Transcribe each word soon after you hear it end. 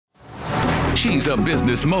She's a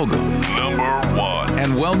business mogul, #1,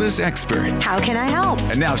 and wellness expert. How can I help?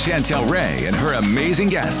 And now Chantel Ray and her amazing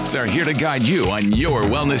guests are here to guide you on your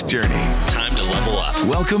wellness journey. Time to level up.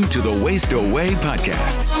 Welcome to the Waste Away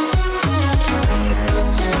podcast.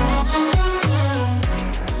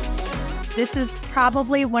 This is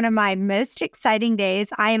probably one of my most exciting days.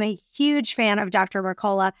 I am a huge fan of Dr.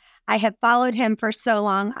 Mercola. I have followed him for so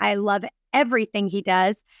long. I love everything he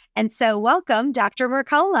does. And so welcome, Dr.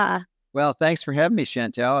 Mercola. Well, thanks for having me,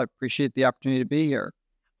 Chantel. I appreciate the opportunity to be here.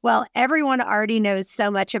 Well, everyone already knows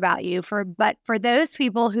so much about you, but for those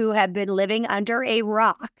people who have been living under a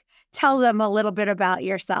rock, tell them a little bit about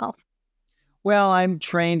yourself. Well, I'm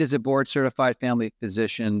trained as a board-certified family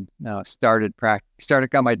physician. Got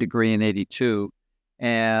my degree in '82,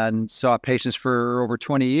 and saw patients for over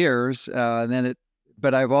 20 years.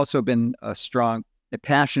 But I've also been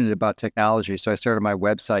passionate about technology. So I started my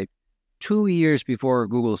website 2 years before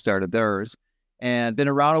Google started theirs, and been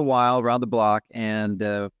around a while, around the block. And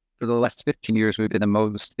for the last 15 years, we've been the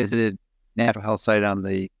most visited natural health site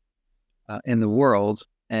in the world,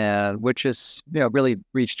 and which has really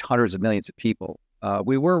reached hundreds of millions of people.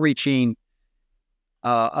 We were reaching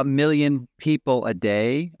 1 million people a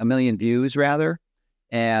day, 1 million views rather,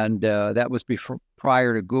 and that was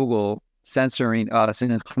prior to Google censoring us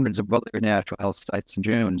and hundreds of other natural health sites in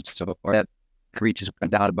June. So that reach has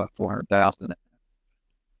went down to about 400,000. Wow.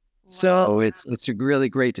 So it's really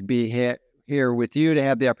great to be here with you, to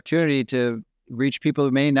have the opportunity to reach people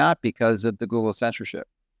who may not because of the Google censorship.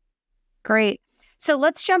 Great. So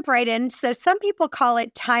let's jump right in. So some people call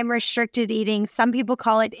it time-restricted eating. Some people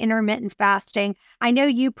call it intermittent fasting. I know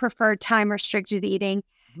you prefer time-restricted eating.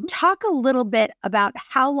 Mm-hmm. Talk a little bit about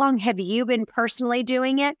how long have you been personally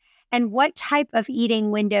doing it, and what type of eating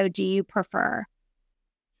window do you prefer?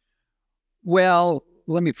 Well,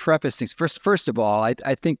 let me preface things. First of all, I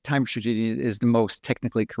think time-restricted eating is the most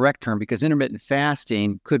technically correct term, because intermittent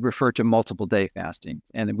fasting could refer to multiple day fasting,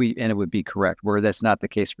 and it would be correct, where that's not the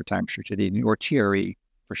case for time-restricted eating, or TRE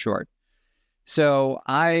for short. So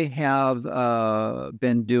I have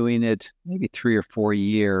been doing it maybe 3 or 4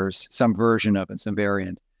 years, some version of it, some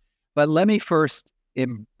variant. But let me first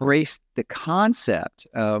embrace the concept,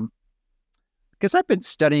 because I've been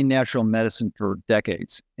studying natural medicine for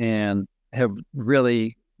decades and have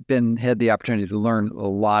really had the opportunity to learn a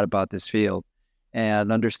lot about this field and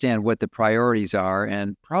understand what the priorities are.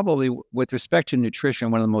 And probably with respect to nutrition,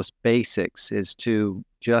 one of the most basics is to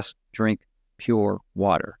just drink pure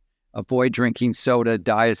water. Avoid drinking soda,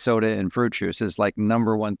 diet soda, and fruit juice is like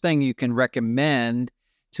number one thing you can recommend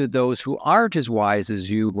to those who aren't as wise as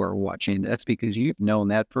you who are watching. That's because you've known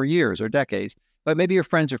that for years or decades, but maybe your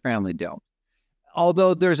friends or family don't.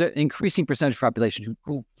 Although there's an increasing percentage of population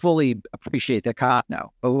who fully appreciate the cost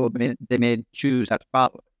now, but they may choose not to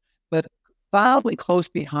follow it. But following close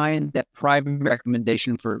behind that primary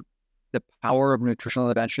recommendation for the power of nutritional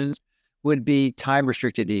interventions would be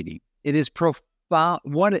time-restricted eating. It is profound.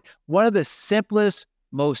 One of the simplest,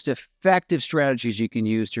 most effective strategies you can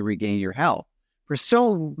use to regain your health for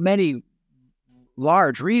so many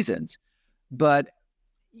large reasons. But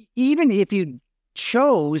even if you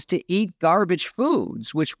chose to eat garbage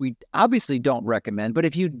foods, which we obviously don't recommend, but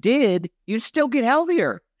if you did, you'd still get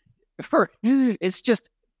healthier. It's just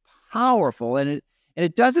powerful, and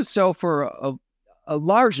it does it so for a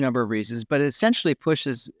large number of reasons, but it essentially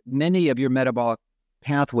pushes many of your metabolic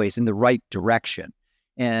pathways in the right direction.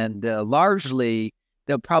 And largely,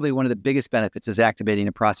 probably one of the biggest benefits is activating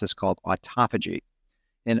a process called autophagy.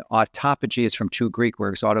 And autophagy is from 2 Greek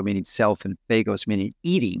words, auto meaning self and phagos meaning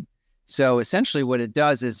eating. So essentially what it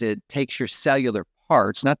does is it takes your cellular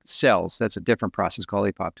parts, not the cells, that's a different process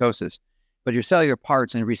called apoptosis, but your cellular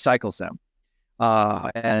parts, and recycles them.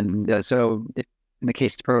 So in the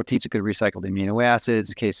case of proteins, it could recycle the amino acids.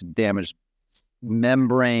 In the case of damaged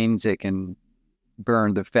membranes, it can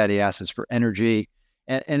burn the fatty acids for energy,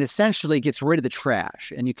 and essentially gets rid of the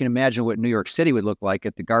trash. And you can imagine what New York City would look like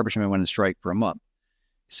if the garbage men went on strike for a month.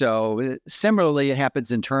 So similarly, it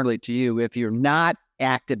happens internally to you if you're not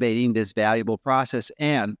activating this valuable process.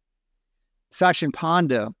 And Sachin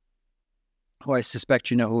Panda, who I suspect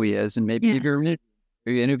you know who he is, and maybe you're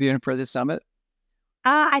interviewing him for this summit.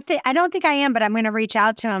 I don't think I am, but I'm going to reach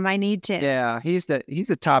out to him. I need to. Yeah, he's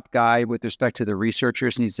the top guy with respect to the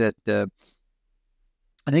researchers, and he's at I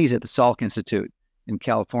think he's at the Salk Institute in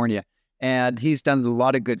California, and he's done a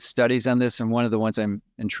lot of good studies on this. And one of the ones I'm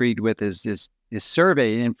intrigued with is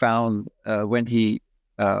survey, and found when he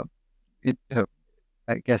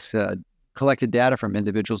collected data from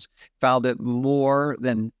individuals, found that more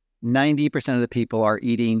than 90% of the people are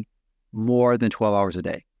eating more than 12 hours a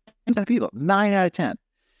day. People, 9 out of 10.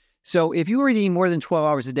 So if you are eating more than 12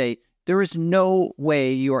 hours a day, there is no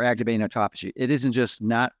way you are activating autophagy. It isn't just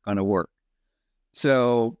not going to work.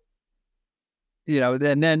 So,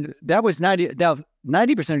 then that was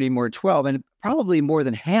 90% are eating more than 12, and probably more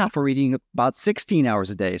than half are eating about 16 hours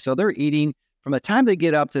a day. So they're eating from the time they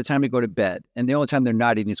get up to the time they go to bed. And the only time they're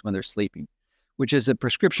not eating is when they're sleeping, which is a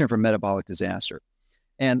prescription for metabolic disaster.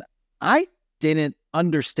 And I didn't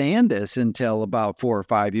understand this until about 4 or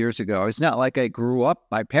 5 years ago. It's not like I grew up,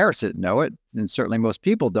 my parents didn't know it. And certainly most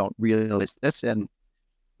people don't realize this. And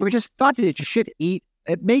we just thought that you should eat.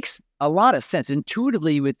 It makes a lot of sense.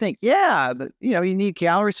 Intuitively, you would think, yeah, but, you need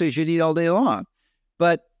calories, so you should eat all day long.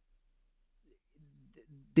 But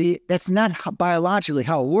that's not biologically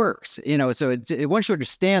how it works. So once you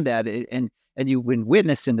understand that and you when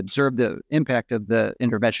witness and observe the impact of the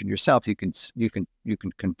intervention yourself, you can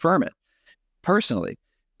confirm it personally.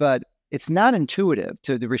 But it's not intuitive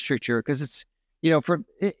to restrict because it's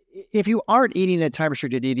if you aren't eating at time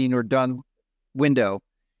restricted eating or done window,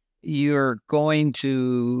 you're going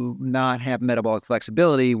to not have metabolic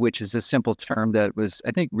flexibility, which is a simple term that was,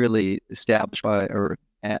 I think, really established by or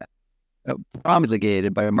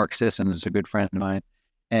promulgated by Mark Sisson, who's a good friend of mine.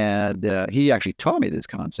 And he actually taught me this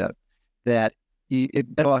concept that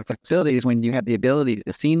metabolic flexibility is when you have the ability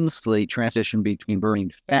to seamlessly transition between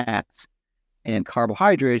burning fats and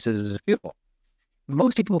carbohydrates as a fuel.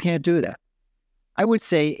 Most people can't do that. I would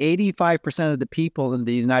say 85% of the people in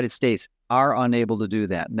the United States are unable to do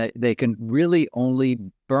that. And they can really only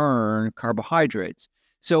burn carbohydrates.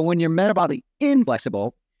 So when you're metabolically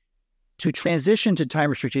inflexible, to transition to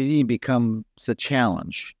time-restricted eating becomes a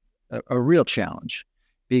challenge, a real challenge,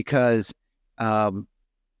 because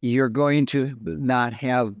you're going to not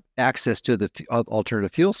have access to the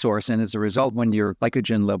alternative fuel source. And as a result, when your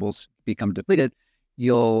glycogen levels become depleted,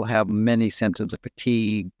 you'll have many symptoms of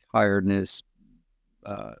fatigue, tiredness,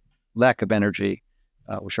 lack of energy,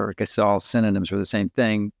 which are, I guess, all synonyms for the same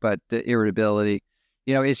thing, but irritability.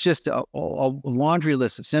 It's just a laundry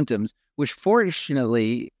list of symptoms, which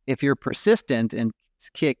fortunately, if you're persistent and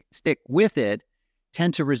stick with it,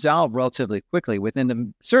 tend to resolve relatively quickly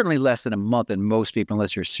within certainly less than a month in most people,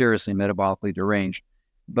 unless you're seriously metabolically deranged,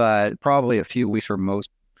 but probably a few weeks for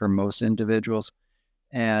most individuals.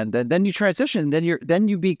 And then you transition, then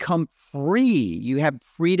you become free. You have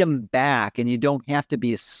freedom back, and you don't have to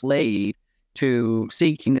be a slave to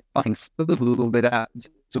seeking food to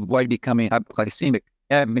avoid becoming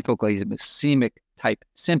hypoglycemic type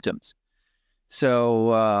symptoms.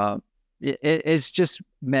 So it's just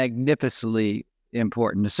magnificently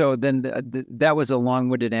important. So then that was a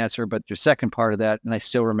long-winded answer, but your second part of that, and I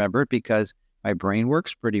still remember it because my brain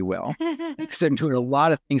works pretty well. Because I'm doing a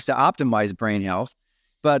lot of things to optimize brain health.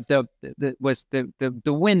 But the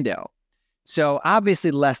window. So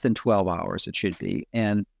obviously less than 12 hours it should be.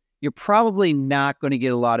 And you're probably not going to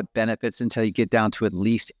get a lot of benefits until you get down to at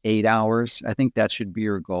least 8 hours. I think that should be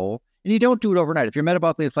your goal. And you don't do it overnight. If you're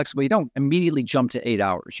metabolically inflexible, you don't immediately jump to 8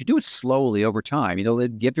 hours. You do it slowly over time.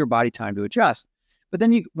 Give your body time to adjust. But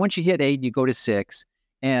then once you hit 8, you go to 6.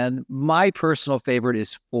 And my personal favorite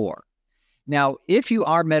is 4. Now, if you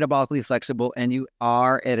are metabolically flexible and you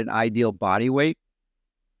are at an ideal body weight,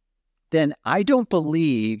 then I don't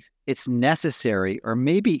believe it's necessary or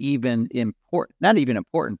maybe even important, not even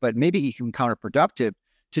important, but maybe even counterproductive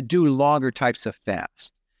to do longer types of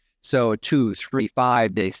fast. So a 2, 3,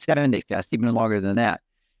 5 day, 7 day fast, even longer than that.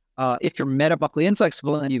 If you're metabolically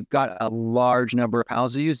inflexible and you've got a large number of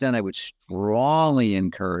pounds to use, then I would strongly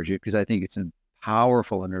encourage you because I think it's a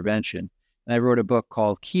powerful intervention. And I wrote a book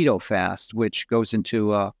called Keto Fast, which goes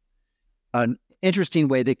into an interesting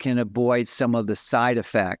way that can avoid some of the side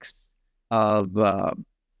effects of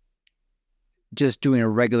just doing a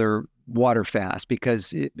regular water fast,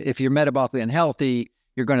 because if you're metabolically unhealthy,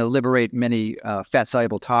 you're going to liberate many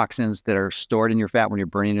fat-soluble toxins that are stored in your fat when you're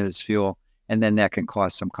burning it as fuel, and then that can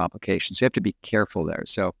cause some complications. So you have to be careful there.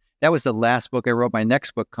 So that was the last book I wrote. My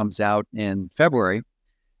next book comes out in February,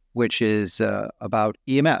 which is about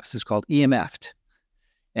EMFs. It's called EMF'd.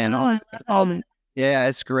 And yeah,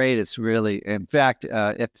 it's great. It's really, in fact,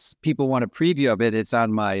 if people want a preview of it, it's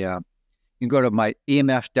on my you can go to my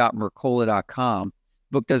emf.mercola.com.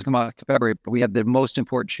 Book does come out in February, but we have the most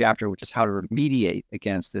important chapter, which is how to remediate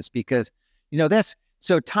against this, because, that's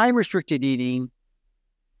so time-restricted eating,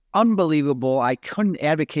 unbelievable. I couldn't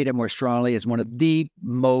advocate it more strongly as one of the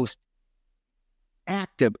most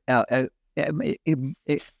active,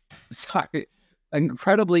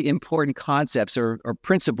 incredibly important concepts or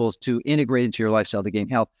principles to integrate into your lifestyle to gain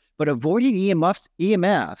health. But avoiding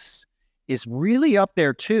EMFs is really up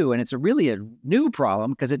there too. And it's really a new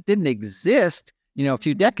problem because it didn't exist A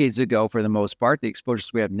few decades ago, for the most part, the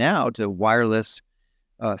exposures we have now to wireless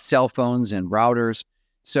cell phones and routers.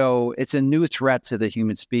 So it's a new threat to the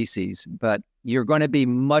human species, but you're going to be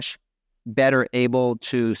much better able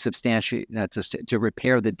to substantiate, to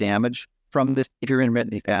repair the damage from this if you're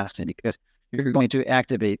intermittently fasting, because you're going to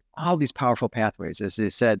activate all these powerful pathways. As I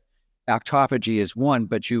said, autophagy is one,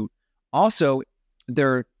 but you also,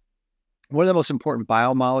 one of the most important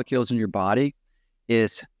biomolecules in your body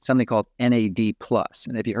is something called NAD+.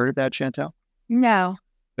 And have you heard of that, Chantel? No.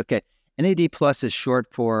 Okay. NAD+ is short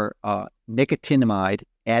for nicotinamide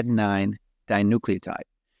adenine dinucleotide.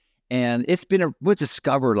 And was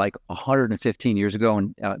discovered like 115 years ago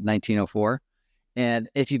in 1904. And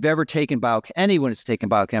if you've ever taken anyone that's taken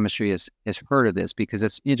biochemistry has heard of this, because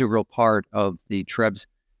it's an integral part of the Krebs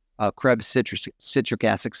citric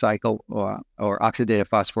acid cycle or oxidative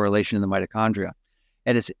phosphorylation in the mitochondria.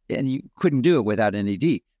 And you couldn't do it without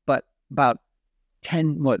NAD. But about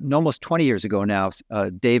almost 20 years ago now,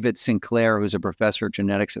 David Sinclair, who's a professor of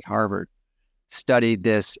genetics at Harvard, studied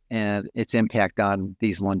this and its impact on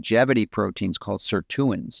these longevity proteins called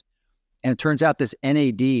sirtuins. And it turns out this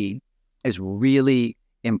NAD is really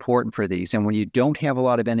important for these. And when you don't have a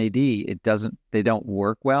lot of NAD, they don't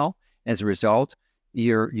work well. As a result,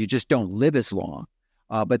 you just don't live as long.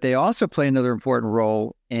 But they also play another important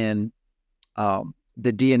role in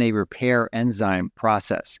the DNA repair enzyme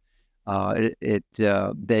process.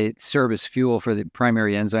 They serve as fuel for the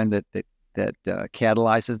primary enzyme that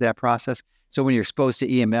catalyzes that process. So when you're exposed to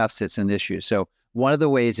EMFs, it's an issue. So one of the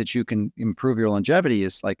ways that you can improve your longevity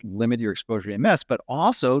is like limit your exposure to EMFs, but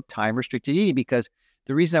also time-restricted eating, because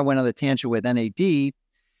the reason I went on the tangent with NAD,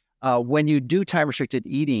 when you do time-restricted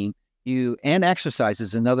eating, and exercise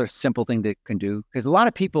is another simple thing that can do, because a lot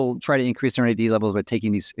of people try to increase their NAD levels by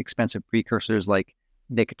taking these expensive precursors like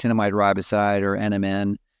nicotinamide riboside or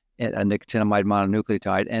NMN, a nicotinamide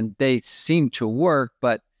mononucleotide, and they seem to work,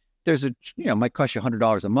 but there's might cost you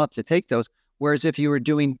 $100 a month to take those. Whereas if you were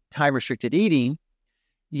doing time-restricted eating,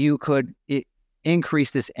 you could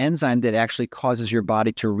increase this enzyme that actually causes your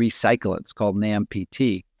body to recycle it. It's called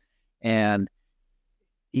NAMPT. And,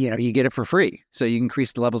 you get it for free. So you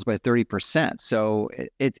increase the levels by 30%. So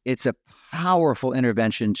it's a powerful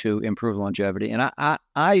intervention to improve longevity. And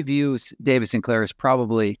I view David Sinclair as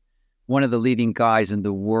probably one of the leading guys in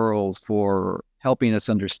the world for helping us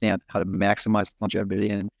understand how to maximize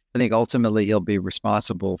longevity. And I think ultimately he'll be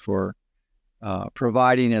responsible for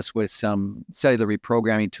providing us with some cellular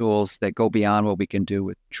reprogramming tools that go beyond what we can do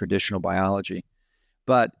with traditional biology.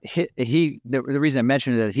 But the reason I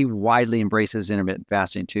mentioned it is that he widely embraces intermittent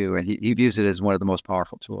fasting too, and he views it as one of the most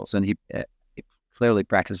powerful tools, and he clearly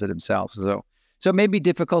practices it himself. So it may be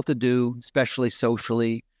difficult to do, especially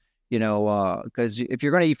socially, because if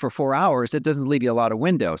you're going to eat for 4 hours, it doesn't leave you a lot of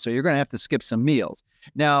window. So you're going to have to skip some meals.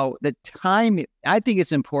 Now, the time, I think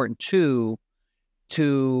it's important too,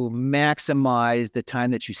 to maximize the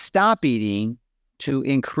time that you stop eating to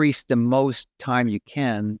increase the most time you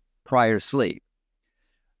can prior to sleep.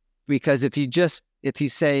 Because if you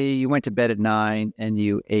say you went to bed at 9 and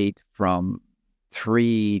you ate from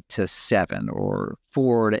 3 to 7 or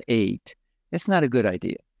 4 to 8, it's not a good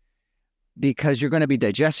idea, because you're going to be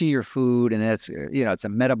digesting your food, and it's a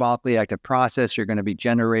metabolically active process. You're going to be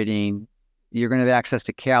you're going to have access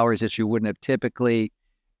to calories that you wouldn't have typically.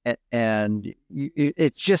 And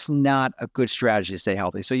it's just not a good strategy to stay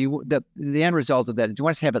healthy. So the end result of that, you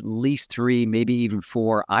want to have at least 3, maybe even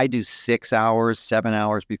 4. I do 6 hours, 7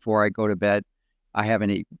 hours before I go to bed. I haven't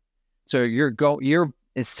eaten. So you're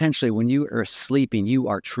essentially, when you are sleeping, you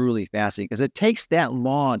are truly fasting, because it takes that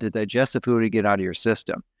long to digest the food to get out of your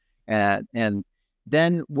system. And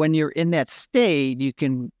then when you're in that state, you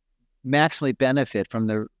can maximally benefit from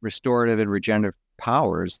the restorative and regenerative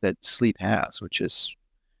powers that sleep has, which is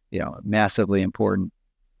massively important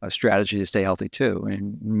strategy to stay healthy too.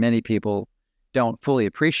 And many people don't fully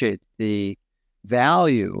appreciate the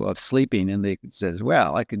value of sleeping, and they says,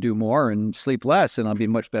 well, I could do more and sleep less and I'll be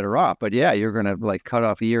much better off. But yeah, you're going to cut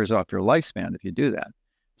off years off your lifespan if you do that.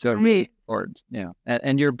 So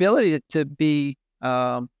and your ability to be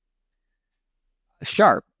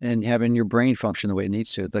sharp and having your brain function the way it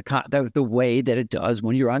needs to, the way that it does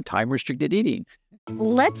when you're on time-restricted eating.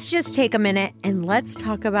 Let's just take a minute and let's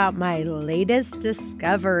talk about my latest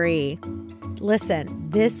discovery. Listen,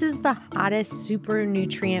 this is the hottest super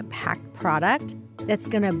nutrient-packed product that's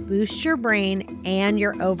going to boost your brain and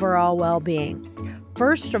your overall well-being.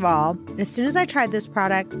 First of all, as soon as I tried this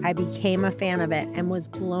product, I became a fan of it and was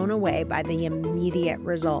blown away by the immediate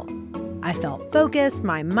result. I felt focused,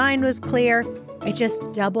 my mind was clear, it just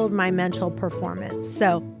doubled my mental performance.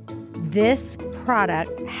 So this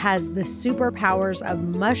product has the superpowers of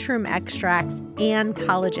mushroom extracts and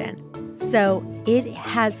collagen. So it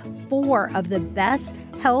has 4 of the best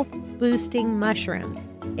health-boosting mushrooms.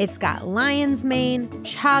 It's got lion's mane,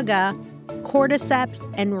 chaga, cordyceps,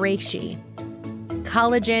 and reishi,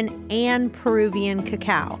 collagen, and Peruvian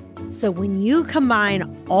cacao. So when you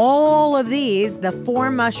combine all of these, the 4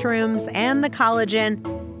 mushrooms and the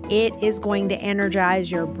collagen, it is going to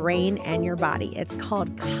energize your brain and your body. It's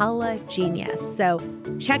called Collagenius. So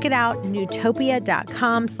check it out,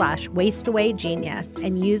 nootopia.com/wasteawaygenius,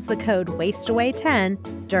 and use the code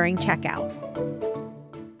wasteaway10 during checkout.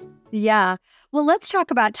 Yeah. Well, let's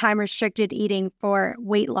talk about time-restricted eating for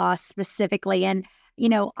weight loss specifically. And,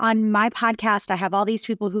 on my podcast, I have all these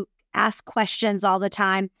people who ask questions all the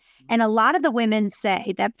time. And a lot of the women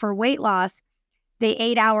say that for weight loss, the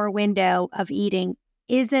 8-hour window of eating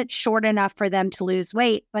isn't short enough for them to lose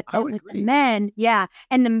weight. But then with the men,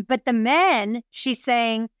 but the men, she's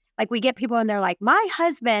saying, like, we get people and they're like, my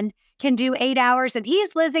husband can do 8 hours and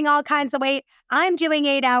he's losing all kinds of weight. I'm doing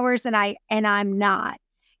 8 hours and I'm not.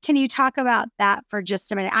 Can you talk about that for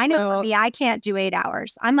just a minute? I know for me, I can't do 8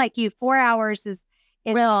 hours. I'm like you, 4 hours is.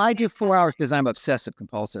 Well, I do 4 hours because I'm obsessive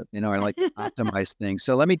compulsive. I like to optimize things.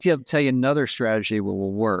 So let me tell you another strategy that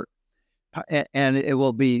will work. And it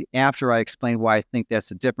will be after I explain why I think that's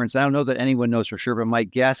the difference. I don't know that anyone knows for sure, but my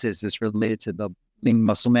guess is it's related to the lean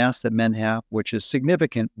muscle mass that men have, which is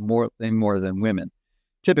significant more than women.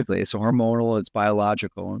 Typically, it's hormonal, it's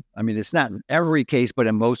biological. I mean, it's not in every case, but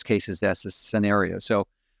in most cases, that's the scenario. So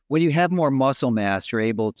when you have more muscle mass, you're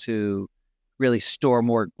able to really store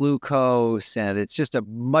more glucose, and it's just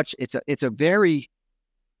it's a very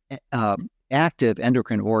active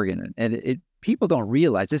endocrine organ, and people don't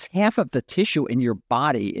realize this. Half of the tissue in your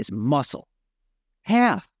body is muscle.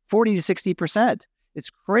 Half, 40 to 60%.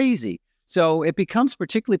 It's crazy. So it becomes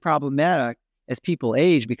particularly problematic as people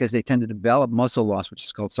age because they tend to develop muscle loss, which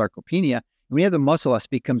is called sarcopenia. And when you have the muscle loss,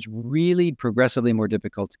 it becomes really progressively more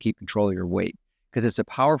difficult to keep control of your weight because it's a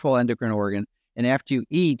powerful endocrine organ. And after you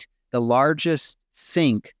eat, the largest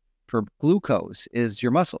sink for glucose is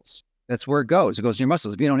your muscles. That's where it goes. It goes in your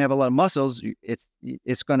muscles. If you don't have a lot of muscles,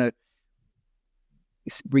 it's going to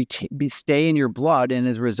stay in your blood, and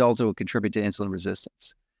as a result, it will contribute to insulin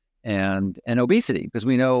resistance and obesity, because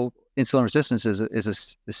we know insulin resistance is a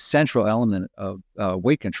central element of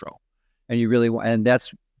weight control, and you really want, and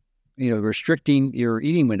that's restricting your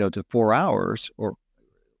eating window to 4 hours or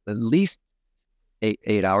at least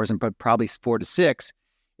eight hours, and probably 4 to 6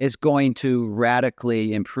 is going to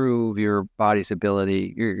radically improve your body's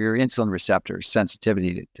ability, your insulin receptors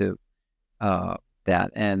sensitivity to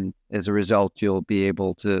that, and as a result, you'll be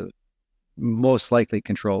able to most likely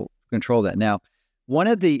control that. Now, one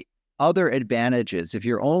of the other advantages, if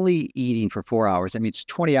you're only eating for 4 hours, that means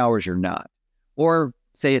 20 hours you're not, or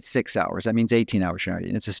say it's 6 hours, that means 18 hours you're not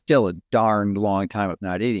eating. It's still a darn long time of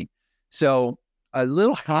not eating. So a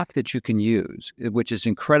little hack that you can use, which is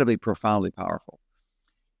incredibly profoundly powerful,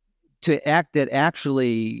 that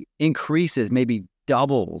actually increases, maybe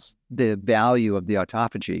doubles the value of the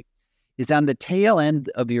autophagy, is on the tail end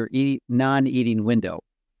of your non-eating window,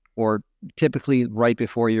 or typically right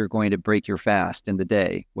before you're going to break your fast in the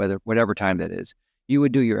day, whatever time that is. You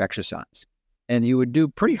would do your exercise, and you would do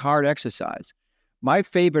pretty hard exercise. My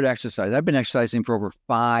favorite exercise, I've been exercising for over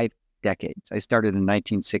 5 decades. I started in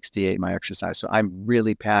 1968, my exercise. So I'm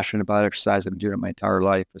really passionate about exercise. I've been doing it my entire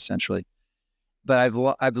life, essentially. But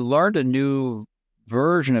I've learned a new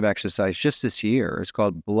version of exercise just this year. It's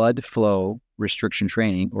called blood flow restriction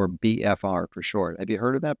training, or BFR for short. Have you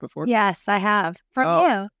heard of that before? Yes, I have. From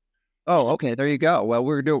you. Oh, okay. There you go. Well,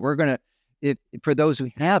 we're going to, for those who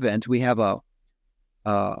haven't, we have a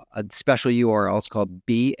special URL. It's called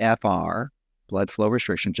BFR, blood flow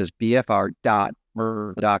restriction, just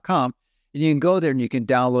bfr.mer.com. And you can go there and you can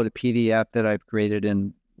download a PDF that I've created,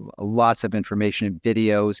 and lots of information and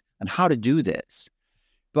videos on how to do this.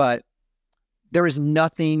 But there is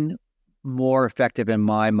nothing more effective in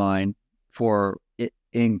my mind for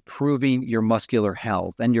improving your muscular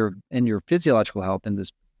health and your physiological health in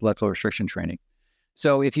this blood flow restriction training.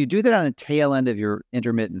 So if you do that on the tail end of your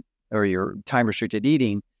intermittent or your time-restricted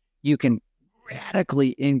eating, you can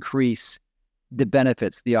radically increase the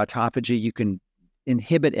benefits, the autophagy. You can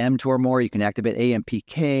inhibit mTOR more, you can activate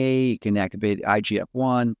AMPK, you can activate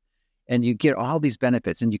IGF-1, and you get all these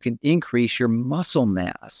benefits, and you can increase your muscle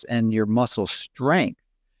mass and your muscle strength,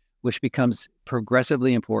 which becomes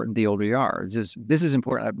progressively important the older you are. This is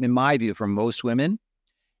important, in my view, for most women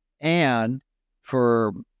and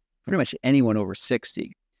for pretty much anyone over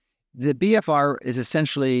 60. The BFR is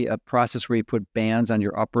essentially a process where you put bands on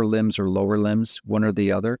your upper limbs or lower limbs, one or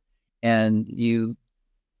the other, And you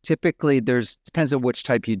typically, depends on which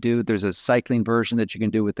type you do. There's a cycling version that you can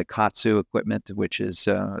do with the Katsu equipment, which is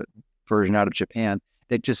a version out of Japan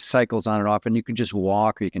that just cycles on and off, and you can just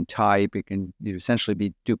walk, or you can type. You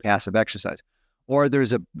essentially do passive exercise. Or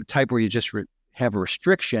there's a type where you just have a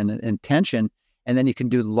restriction and tension, and then you can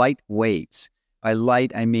do light weights. By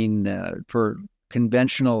light, I mean for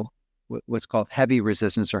conventional, what's called heavy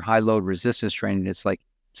resistance or high load resistance training, it's like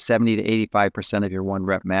 70 to 85% of your 1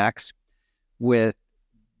 rep max. With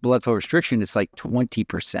blood flow restriction, it's like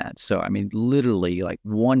 20%. So, I mean, literally like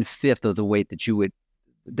 1/5 of the weight that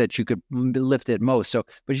you could lift at most. So,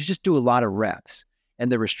 but you just do a lot of reps,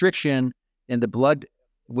 and the restriction in the blood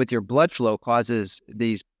with your blood flow causes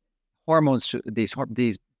these hormones,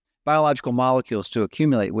 these biological molecules to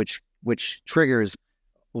accumulate, which triggers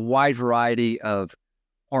a wide variety of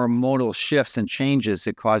hormonal shifts and changes.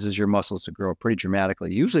 It causes your muscles to grow pretty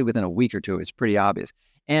dramatically. Usually within a week or two, it's pretty obvious.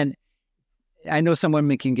 And I know some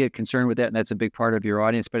women can get concerned with that, and that's a big part of your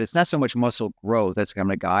audience, but it's not so much muscle growth. That's kind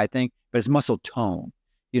of a guy thing, but it's muscle tone.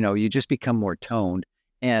 You just become more toned,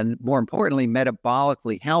 and more importantly,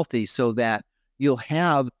 metabolically healthy, so that you'll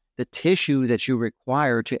have the tissue that you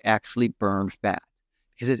require to actually burn fat.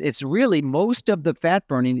 Because it's really, most of the fat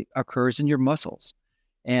burning occurs in your muscles.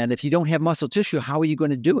 And if you don't have muscle tissue, how are you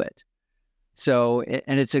going to do it? So,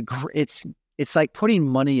 and it's like putting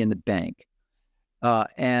money in the bank.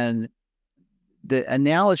 And the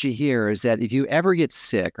analogy here is that if you ever get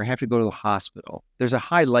sick or have to go to the hospital, there's a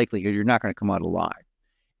high likelihood you're not going to come out alive.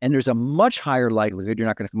 And there's a much higher likelihood you're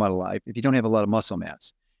not going to come out alive if you don't have a lot of muscle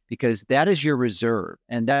mass, because that is your reserve.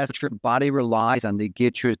 And that's what your body relies on to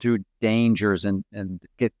get you through dangers and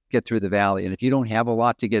get through the valley. And if you don't have a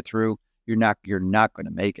lot to get through, you're not going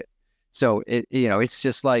to make it. So it's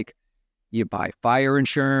just like you buy fire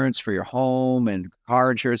insurance for your home and car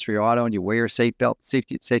insurance for your auto, and you wear your safety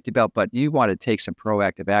belt, but you want to take some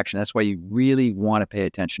proactive action. That's why you really want to pay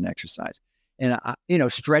attention to exercise. And,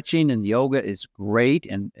 stretching and yoga is great,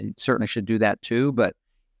 and you certainly should do that too, but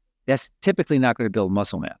that's typically not going to build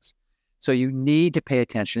muscle mass. So you need to pay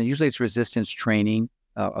attention. And usually it's resistance training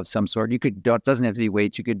of some sort. It doesn't have to be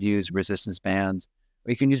weights. You could use resistance bands,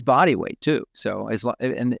 or you can use body weight too. So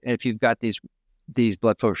and if you've got these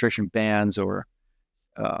blood flow restriction bands, or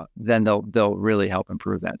then they'll really help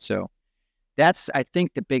improve that. So that's, I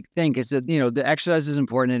think, the big thing, because the exercise is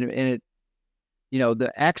important, and it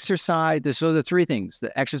the exercise. So the 3 things: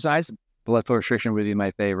 the exercise, blood flow restriction would be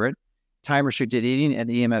my favorite, time restricted eating, and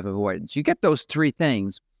EMF avoidance. You get those 3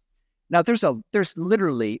 things. Now there's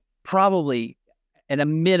literally probably at a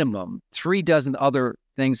minimum 3 dozen other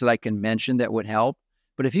things that I can mention that would help.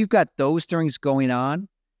 But if you've got those things going on,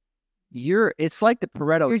 it's like the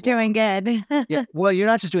Pareto. You're doing good. Yeah. Well, you're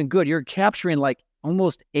not just doing good. You're capturing like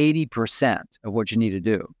almost 80% of what you need to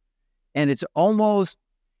do. And it's almost,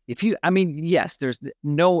 yes,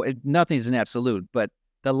 nothing's an absolute, but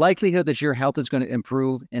the likelihood that your health is going to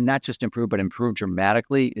improve, and not just improve, but improve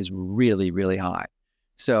dramatically, is really, really high.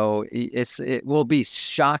 So it will be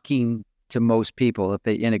shocking to most people if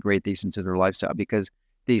they integrate these into their lifestyle, because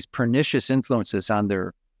these pernicious influences on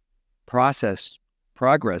their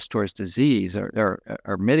progress towards disease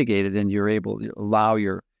are mitigated, and you're able to allow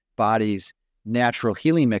your body's natural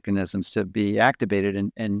healing mechanisms to be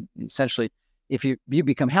activated. And essentially, if you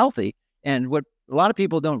become healthy, and what a lot of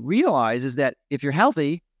people don't realize is that if you're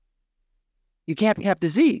healthy, you can't have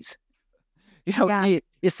disease.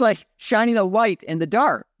 It's like shining a light in the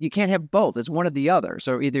dark. You can't have both. It's one or the other.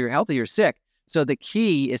 So either you're healthy or sick. So the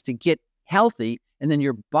key is to get healthy, and then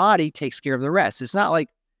your body takes care of the rest. It's not like,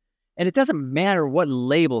 and it doesn't matter what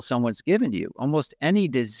label someone's given you. Almost any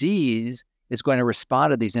disease is going to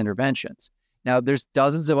respond to these interventions. Now, there's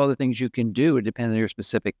dozens of other things you can do. It depends on your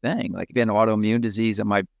specific thing. Like if you have an autoimmune disease, and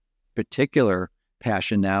my particular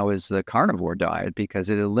passion now is the carnivore diet, because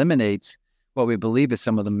it eliminates what we believe is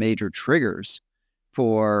some of the major triggers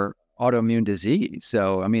for autoimmune disease.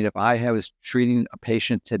 So, if I was treating a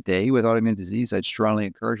patient today with autoimmune disease, I'd strongly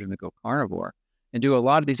encourage them to go carnivore and do a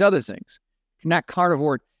lot of these other things. Not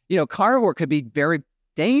carnivore. Carnivore could be very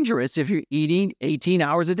dangerous if you're eating 18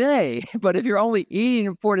 hours a day, but if you're only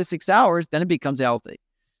eating 4 to 6 hours, then it becomes healthy.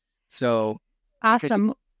 So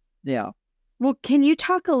awesome. Yeah. Well, can you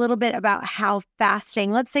talk a little bit about how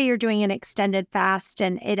fasting, let's say you're doing an extended fast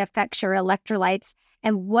and it affects your electrolytes,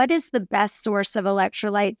 and what is the best source of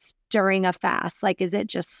electrolytes during a fast? Like, is it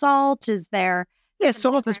just salt? Is there? Yeah,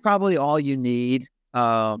 salt is probably all you need.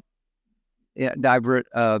 I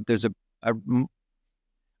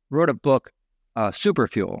wrote a book,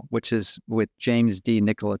 Superfuel, which is with James D.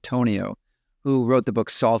 Nicolatonio, who wrote the book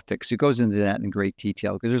Salt Fix, who goes into that in great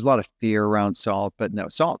detail because there's a lot of fear around salt. But no,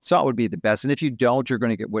 salt would be the best. And if you don't, you're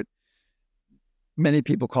going to get what many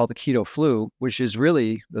people call the keto flu, which is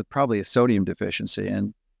really probably a sodium deficiency.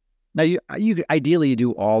 And now you ideally you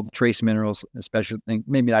do all the trace minerals, especially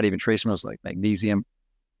maybe not even trace minerals like magnesium.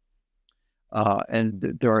 And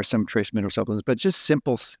there are some trace mineral supplements, but just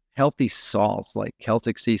simple healthy salts like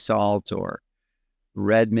Celtic sea salt or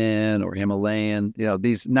Redmond or Himalayan,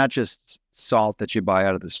 these, not just salt that you buy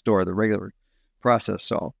out of the store, the regular processed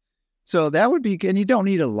salt. So that would be, and you don't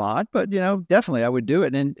need a lot, but definitely I would do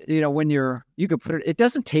it. And when you could put it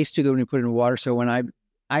doesn't taste too good when you put it in water. So when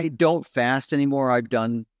I don't fast anymore, I've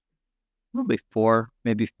done probably 4,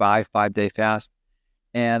 maybe 5-day fast.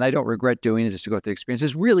 And I don't regret doing it just to go through the experience.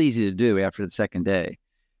 It's really easy to do after the second day.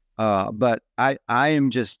 But I am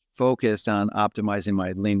just focused on optimizing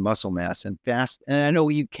my lean muscle mass and fast. And I know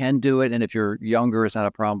you can do it. And if you're younger, it's not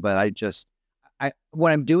a problem. But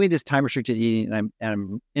when I'm doing this time restricted eating and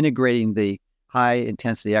I'm integrating the high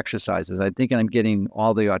intensity exercises, I think I'm getting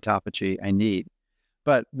all the autophagy I need.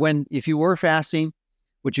 But if you were fasting,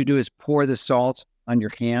 what you do is pour the salt on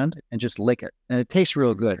your hand and just lick it. And it tastes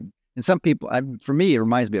real good. And some people, for me, it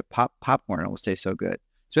reminds me of popcorn. It almost tastes so good,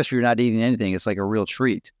 especially if you're not eating anything. It's like a real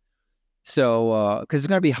treat. So, because it's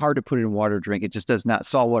going to be hard to put it in water to drink. It just does not,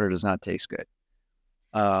 salt water does not taste good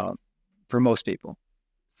for most people.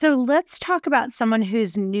 So let's talk about someone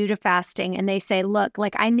who's new to fasting and they say, look,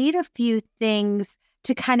 like I need a few things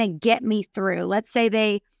to kind of get me through. Let's say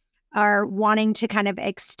they are wanting to kind of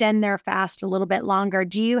extend their fast a little bit longer.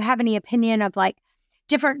 Do you have any opinion of like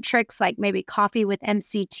different tricks, like maybe coffee with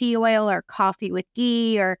MCT oil or coffee with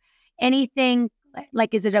ghee or anything?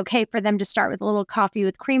 Like, is it okay for them to start with a little coffee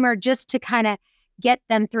with creamer just to kind of get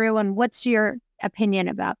them through? And what's your opinion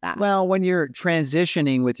about that? Well, when you're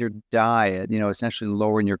transitioning with your diet, essentially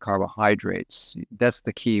lowering your carbohydrates, that's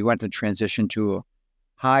the key. You want to transition to a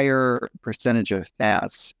higher percentage of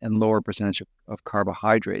fats and lower percentage of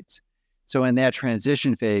carbohydrates. So in that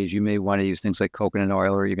transition phase, you may want to use things like coconut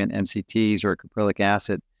oil or even MCTs or caprylic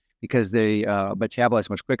acid because they metabolize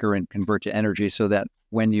much quicker and convert to energy so that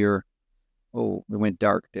when you're it went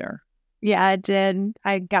dark there. Yeah, it did.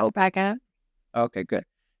 I got back up. Okay, good.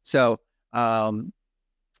 So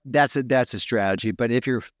that's a strategy. But if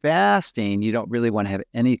you're fasting, you don't really want to have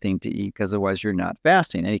anything to eat because otherwise you're not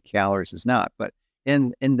fasting. Any calories is not. But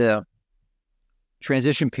in the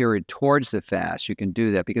transition period towards the fast, you can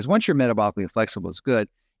do that because once you're metabolically flexible, it's good.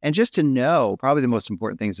 And just to know, probably the most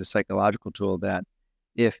important thing is a psychological tool that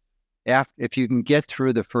if you can get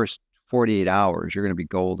through the first 48 hours, you're going to be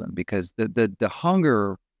golden because the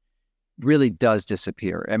hunger really does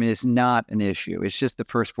disappear. I mean, it's not an issue. It's just the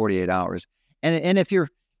first 48 hours. And if you've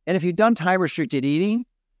done time restricted eating,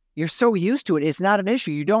 you're so used to it. It's not an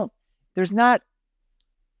issue. It's not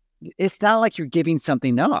like you're giving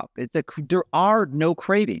something up. There are no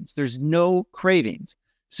cravings. There's no cravings.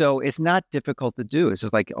 So it's not difficult to do. It's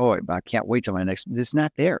just like, oh, I can't wait till my next, it's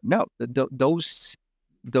not there. No, those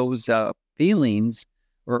feelings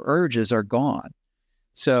or urges are gone.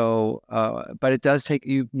 So, but it does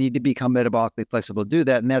you need to become metabolically flexible to do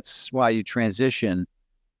that. And that's why you transition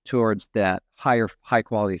towards that high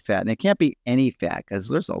quality fat. And it can't be any fat because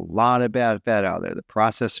there's a lot of bad fat out there. The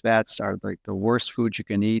processed fats are like the worst foods you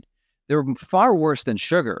can eat. They're far worse than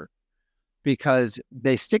sugar because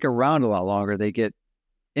they stick around a lot longer. They get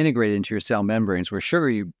integrated into your cell membranes where sugar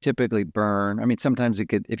you typically burn. I mean, sometimes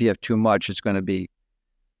if you have too much, it's going to be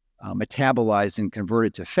metabolized and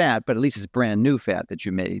converted to fat, but at least it's brand new fat that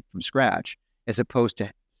you made from scratch, as opposed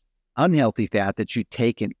to unhealthy fat that you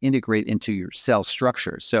take and integrate into your cell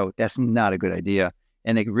structure. So that's not a good idea.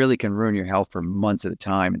 And it really can ruin your health for months at a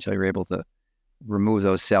time until you're able to remove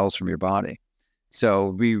those cells from your body.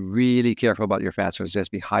 So be really careful about your fat sources. It has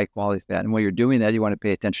to be high quality fat. And when you're doing that, you want to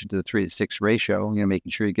pay attention to the 3-to-6 ratio,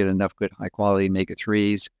 making sure you get enough good high quality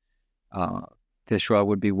omega-3s. Fish oil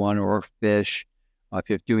would be one, or fish. If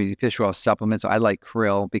you're doing fish oil supplements, I like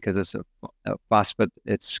krill because it's a phosphate.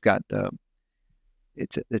 It's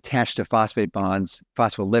attached to phosphate bonds.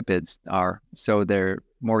 Phospholipids so they're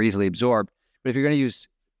more easily absorbed. But if you're going to use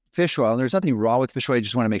fish oil, and there's nothing wrong with fish oil, you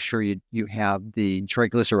just want to make sure you have the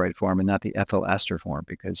triglyceride form and not the ethyl ester form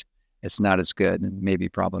because it's not as good and may be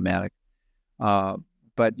problematic.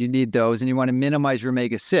 But you need those, and you want to minimize your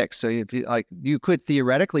omega-6. So if you could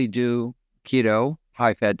theoretically do keto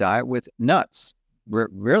high fat diet with nuts.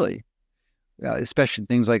 Really, especially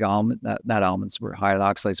things like not almonds, were high in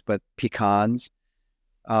oxalates, but pecans,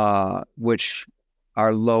 which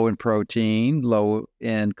are low in protein, low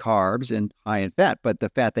in carbs, and high in fat. But the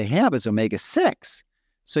fat they have is omega-6.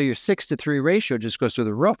 So your 6-to-3 ratio just goes through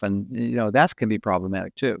the roof, and that can be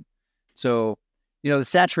problematic too. So, the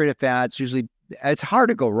saturated fats usually, it's hard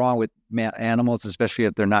to go wrong with animals, especially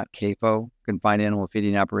if they're not CAFO, confined animal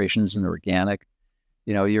feeding operations, and organic.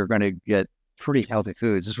 You're going to get pretty healthy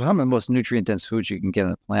foods. It's some of the most nutrient-dense foods you can get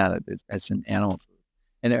on the planet as an animal food.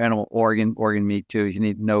 And animal organ meat too. You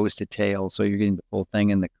need nose to tail, so you're getting the full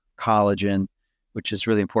thing, and the collagen, which is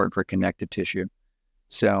really important for connective tissue.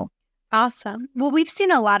 So awesome. Well, we've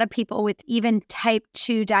seen a lot of people with even type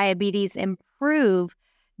 2 diabetes improve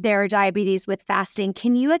their diabetes with fasting.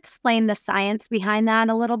 Can you explain the science behind that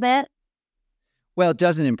a little bit? Well, it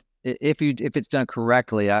doesn't. If it's done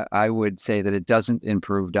correctly, I would say that it doesn't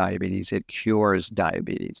improve diabetes. It cures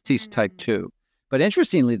diabetes. It's type 2. But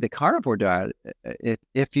interestingly, the carnivore diet,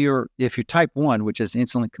 if you're type 1, which is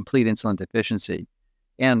complete insulin deficiency,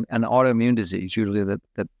 and an autoimmune disease, usually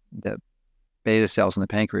the beta cells in the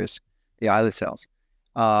pancreas, the islet cells,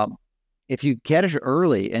 if you get it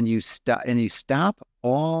early and you stop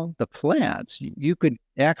all the plants, you could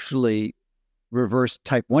actually reverse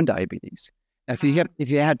type 1 diabetes. If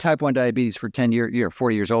you had type 1 diabetes for 10 years, you're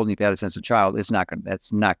 40 years old and you've had it since a child, that's not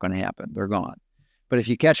going to happen. They're gone. But if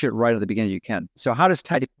you catch it right at the beginning, you can. So how does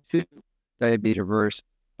type 2 diabetes reverse?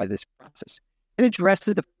 By this process? It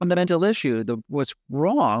addresses the fundamental issue, what's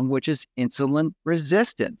wrong, which is insulin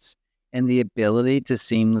resistance and the ability to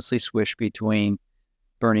seamlessly switch between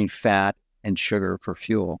burning fat and sugar for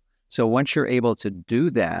fuel. So once you're able to do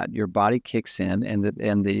that, your body kicks in, and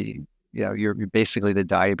you're basically, the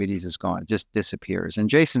diabetes is gone. It just disappears. And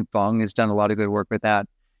Jason Fung has done a lot of good work with that.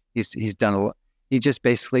 He's done a lot. He just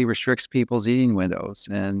basically restricts people's eating windows,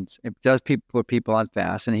 and it does put people on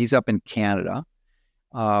fast. And he's up in Canada,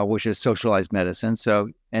 which is socialized medicine. So,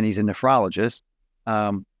 and he's a nephrologist,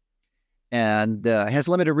 and has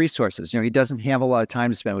limited resources. He doesn't have a lot of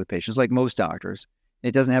time to spend with patients like most doctors.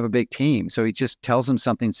 It doesn't have a big team. So he just tells them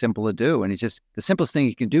something simple to do. And it's just the simplest thing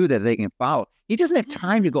he can do that they can follow. He doesn't have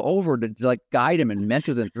time to go over to like guide them and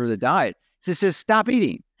mentor them through the diet. He says, stop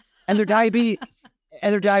eating. And their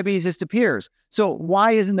diabetes disappears. So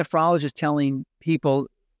why isn't the nephrologist telling people,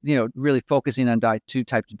 really focusing on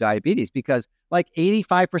types of diabetes? Because like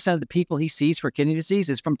 85% of the people he sees for kidney disease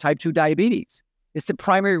is from type 2 diabetes. It's the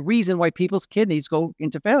primary reason why people's kidneys go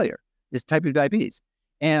into failure, is type 2 diabetes.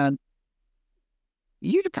 And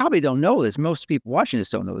you probably don't know this. Most people watching this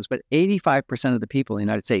don't know this, but 85% of the people in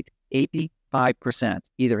the United States, 85%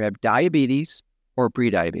 either have diabetes or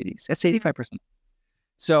prediabetes. That's 85%.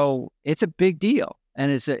 So it's a big deal. And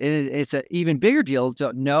it's an even bigger deal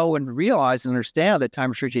to know and realize and understand that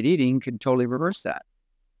time-restricted eating can totally reverse that.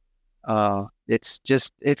 It's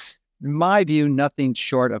in my view, nothing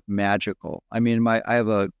short of magical. I mean, I have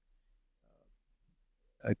a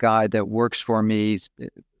guy that works for me. He's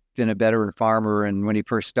been a veteran farmer, and when he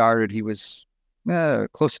first started, he was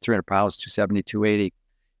close to 300 pounds, 270, 280,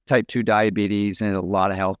 type 2 diabetes, and a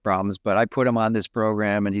lot of health problems. But I put him on this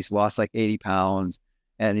program, and he's lost like 80 pounds.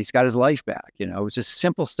 And he's got his life back. It was just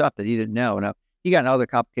simple stuff that he didn't know. Now, he got other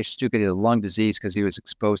complications too, because he had lung disease because he was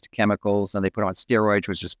exposed to chemicals, and they put him on steroids,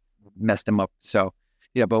 which just messed him up. So,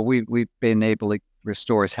 but we've been able to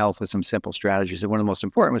restore his health with some simple strategies. And one of the most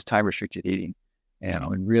important was time-restricted eating,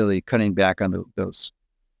 and really cutting back on those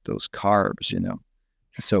carbs,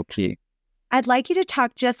 so key. I'd like you to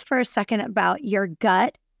talk just for a second about your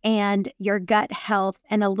gut and your gut health,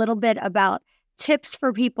 and a little bit about tips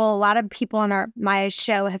for people. A lot of people on my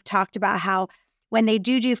show have talked about how when they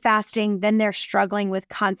do fasting, then they're struggling with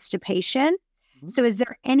constipation. Mm-hmm. So is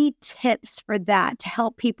there any tips for that to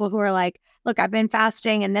help people who are like, look, I've been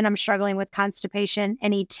fasting and then I'm struggling with constipation?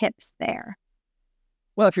 Any tips there?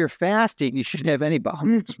 Well, if you're fasting, you shouldn't have any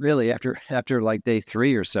bowel really after like day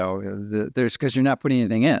 3 or so. Because you're not putting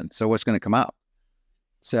anything in. So what's going to come out?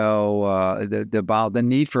 So the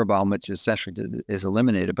need for a bowel movement essentially is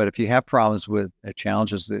eliminated. But if you have problems with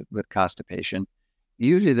challenges with constipation,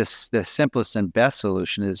 usually the simplest and best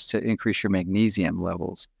solution is to increase your magnesium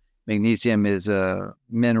levels. Magnesium is a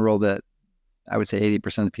mineral that I would say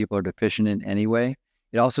 80% of people are deficient in anyway.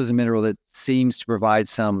 It also is a mineral that seems to provide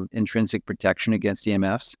some intrinsic protection against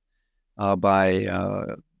EMFs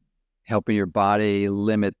by helping your body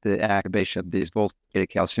limit the activation of these voltage-gated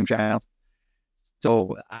calcium channels.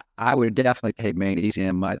 So I would definitely take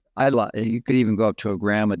magnesium. You could even go up to 1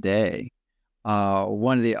 gram a day.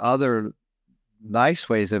 One of the other nice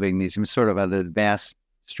ways of magnesium, sort of an advanced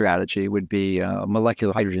strategy, would be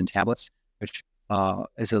molecular hydrogen tablets, which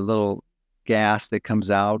is a little gas that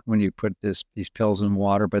comes out when you put these pills in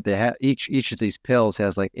water. But they have each of these pills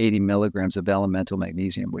has like 80 milligrams of elemental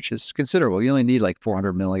magnesium, which is considerable. You only need like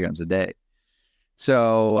 400 milligrams a day.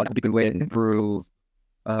 So that'd be a good way to improve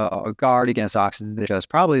guard against oxidation. It's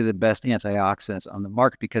probably the best antioxidants on the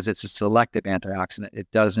market because it's a selective antioxidant. It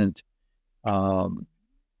doesn't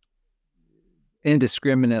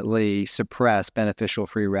indiscriminately suppress beneficial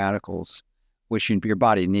free radicals, which your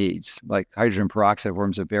body needs. Like hydrogen peroxide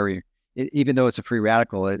forms a even though it's a free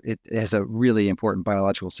radical, it has a really important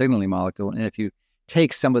biological signaling molecule. And if you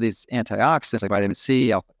take some of these antioxidants like vitamin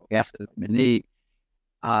C, alpha acid, vitamin E,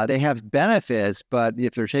 they have benefits, but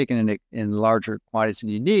if they're taken in larger quantities than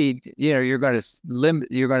you need, you're going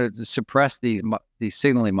to suppress these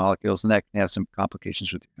signaling molecules, and that can have some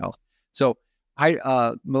complications with your health. So,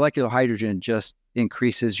 molecular hydrogen just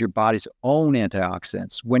increases your body's own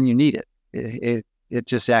antioxidants when you need it. It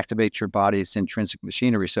just activates your body's intrinsic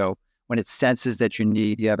machinery. So when it senses that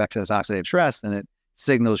you have excess oxidative stress, then it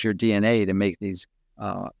signals your DNA to make these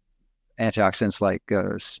antioxidants like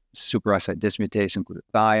superoxide dismutase and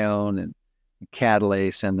glutathione and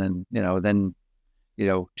catalase, and then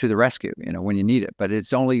to the rescue, when you need it. But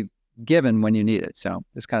it's only given when you need it, so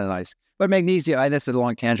it's kind of nice. But magnesium, that's a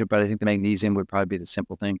long tangent, but I think the magnesium would probably be the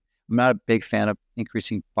simple thing. I'm not a big fan of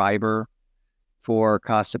increasing fiber for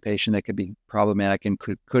constipation. That could be problematic and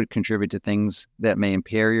could contribute to things that may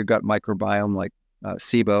impair your gut microbiome, like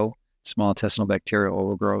SIBO, small intestinal bacterial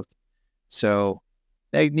overgrowth. So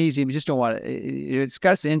magnesium, you just don't want it. It's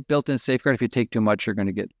got an built-in safeguard. If you take too much, you're going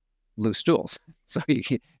to get loose stools. So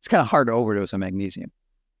it's kind of hard to overdose on magnesium.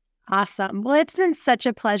 Awesome. Well, it's been such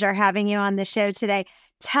a pleasure having you on the show today.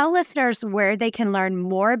 Tell listeners where they can learn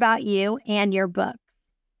more about you and your books.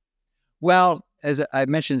 Well, as I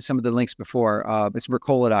mentioned some of the links before, it's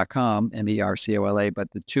Mercola.com, Mercola, but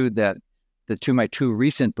my two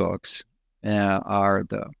recent books are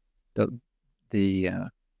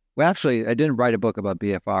well, actually, I didn't write a book about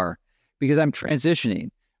BFR because I'm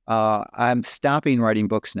transitioning. I'm stopping writing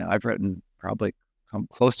books now. I've written probably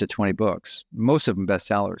close to 20 books, most of them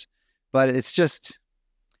bestsellers, but it's just,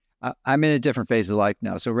 I'm in a different phase of life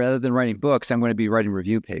now. So rather than writing books, I'm going to be writing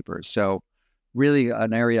review papers. So really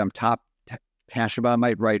an area I'm passionate about. I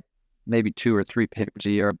might write maybe 2 or 3 papers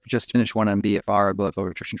a year. I've just finished one on BFR, blood flow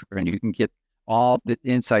restriction training. You can get all the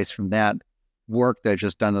insights from that work that I've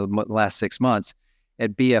just done the last 6 months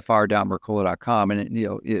at bfr.mercola.com,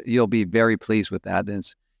 and you'll be very pleased with that. And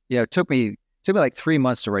it took me like 3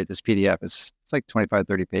 months to write this PDF. It's like 25,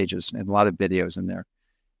 30 pages and a lot of videos in there.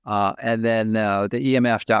 And then the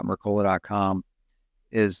emf.mercola.com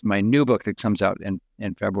is my new book that comes out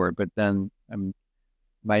in February. But then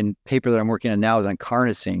my paper that I'm working on now is on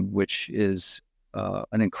carnosine, which is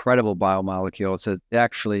an incredible biomolecule. It's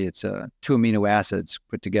 2 amino acids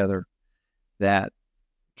put together that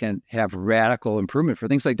can have radical improvement for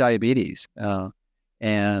things like diabetes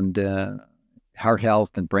and heart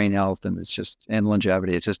health and brain health, and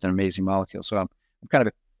longevity. It's just an amazing molecule. So I'm kind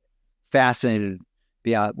of fascinated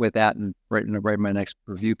with that and write my next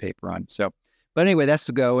review paper on. So, but anyway, that's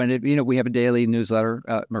the go. And we have a daily newsletter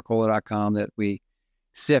at Mercola.com that we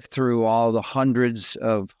sift through all the hundreds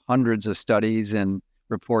of studies and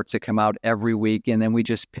reports that come out every week, and then we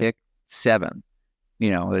just pick 7.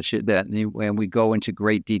 And we go into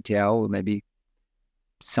great detail, maybe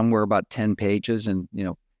somewhere about 10 pages, and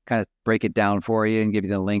kind of break it down for you and give you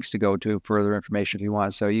the links to go to further information if you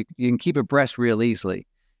want. So you can keep abreast real easily.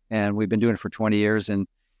 And we've been doing it for 20 years. And,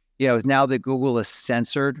 now that Google has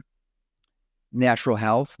censored natural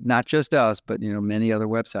health, not just us, but, many other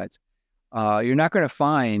websites, you're not going to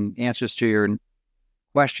find answers to your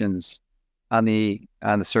questions on the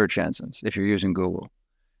search engines if you're using Google.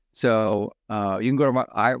 So you can go to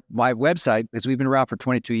my website, because we've been around for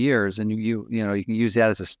 22 years, and you can use that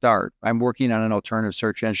as a start. I'm working on an alternative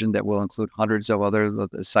search engine that will include hundreds of other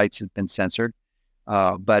sites that have been censored,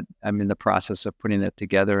 but I'm in the process of putting it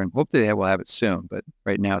together, and hopefully we'll have it soon. But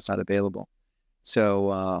right now it's not available.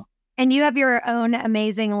 So and you have your own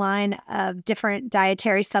amazing line of different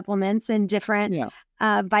dietary supplements and different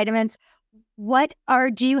vitamins.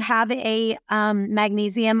 Do you have a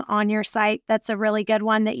magnesium on your site that's a really good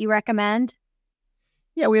one that you recommend?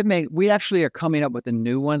 Yeah, we actually are coming up with a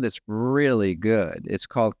new one that's really good. It's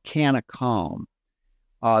called Canna Calm.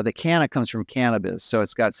 The canna comes from cannabis, so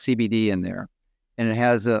it's got CBD in there, and it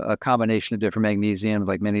has a combination of different magnesium,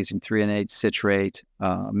 like magnesium threonate, citrate,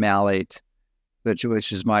 malate,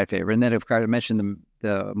 which is my favorite. And then, of course, I mentioned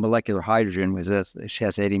the molecular hydrogen, which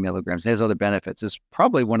has 80 milligrams. It has other benefits. It's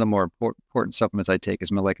probably one of the more important supplements I take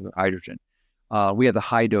is molecular hydrogen. We have the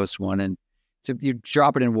high dose one, and so if you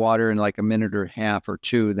drop it in water in like a minute or half or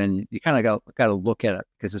 2, then you kind of got to look at it,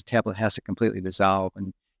 because this tablet has to completely dissolve,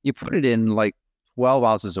 and you put it in like 12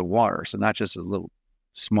 ounces of water, so not just a little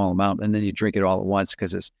small amount, and then you drink it all at once,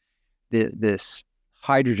 because this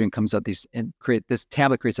hydrogen comes out this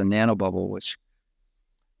tablet creates a nanobubble, which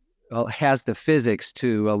has the physics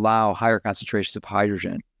to allow higher concentrations of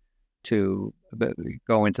hydrogen to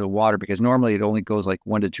go into the water, because normally it only goes like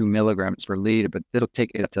 1 to 2 milligrams per liter, but it'll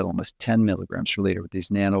take it up to almost 10 milligrams per liter with these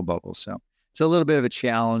nanobubbles. So it's a little bit of a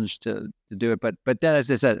challenge to do it. But then, as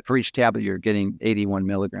I said, for each tablet, you're getting 81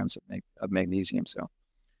 milligrams of magnesium. So,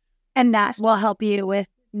 and that will help you with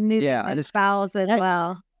movement bowels as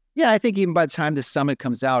well. Yeah, I think even by the time the summit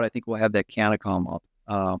comes out, I think we'll have that Canacom up.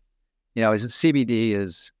 As CBD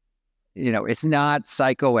is, it's not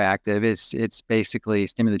psychoactive. It's basically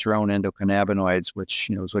stimulates your own endocannabinoids, which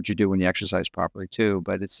is what you do when you exercise properly too.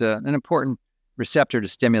 But it's an important receptor to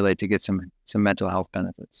stimulate to get some mental health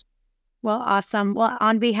benefits. Well, awesome. Well,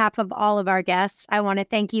 on behalf of all of our guests, I want to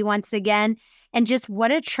thank you once again, and just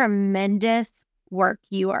what a tremendous work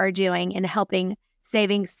you are doing in helping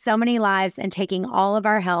saving so many lives and taking all of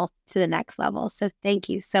our health to the next level. So thank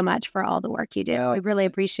you so much for all the work you do. We really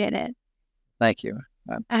appreciate it. Thank you.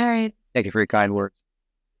 All right. Thank you for your kind words.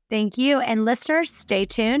 Thank you. And listeners, stay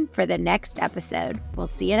tuned for the next episode. We'll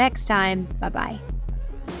see you next time. Bye-bye.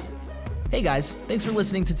 Hey guys, thanks for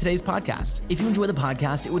listening to today's podcast. If you enjoy the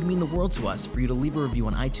podcast, it would mean the world to us for you to leave a review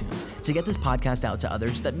on iTunes to get this podcast out to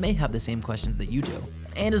others that may have the same questions that you do.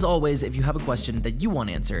 And as always, if you have a question that you want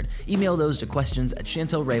answered, email those to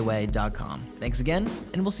questions@chantelrayway.com. Thanks again,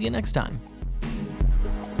 and we'll see you next time.